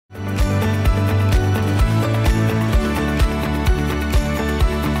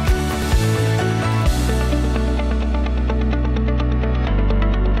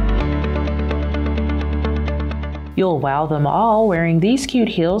You'll wow them all wearing these cute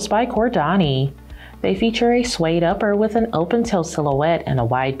heels by Cordani. They feature a suede upper with an open toe silhouette and a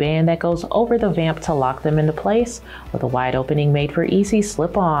wide band that goes over the vamp to lock them into place, with a wide opening made for easy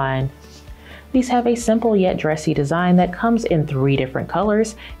slip-on. These have a simple yet dressy design that comes in 3 different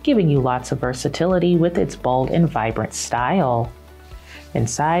colors, giving you lots of versatility with its bold and vibrant style.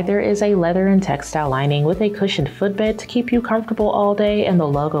 Inside, there is a leather and textile lining with a cushioned footbed to keep you comfortable all day, and the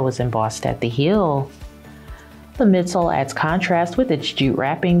logo is embossed at the heel. The midsole adds contrast with its jute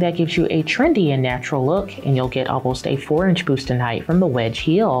wrapping that gives you a trendy and natural look, and you'll get almost a 4-inch boost in height from the wedge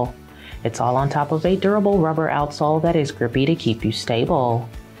heel. It's all on top of a durable rubber outsole that is grippy to keep you stable.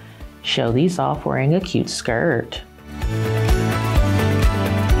 Show these off wearing a cute skirt.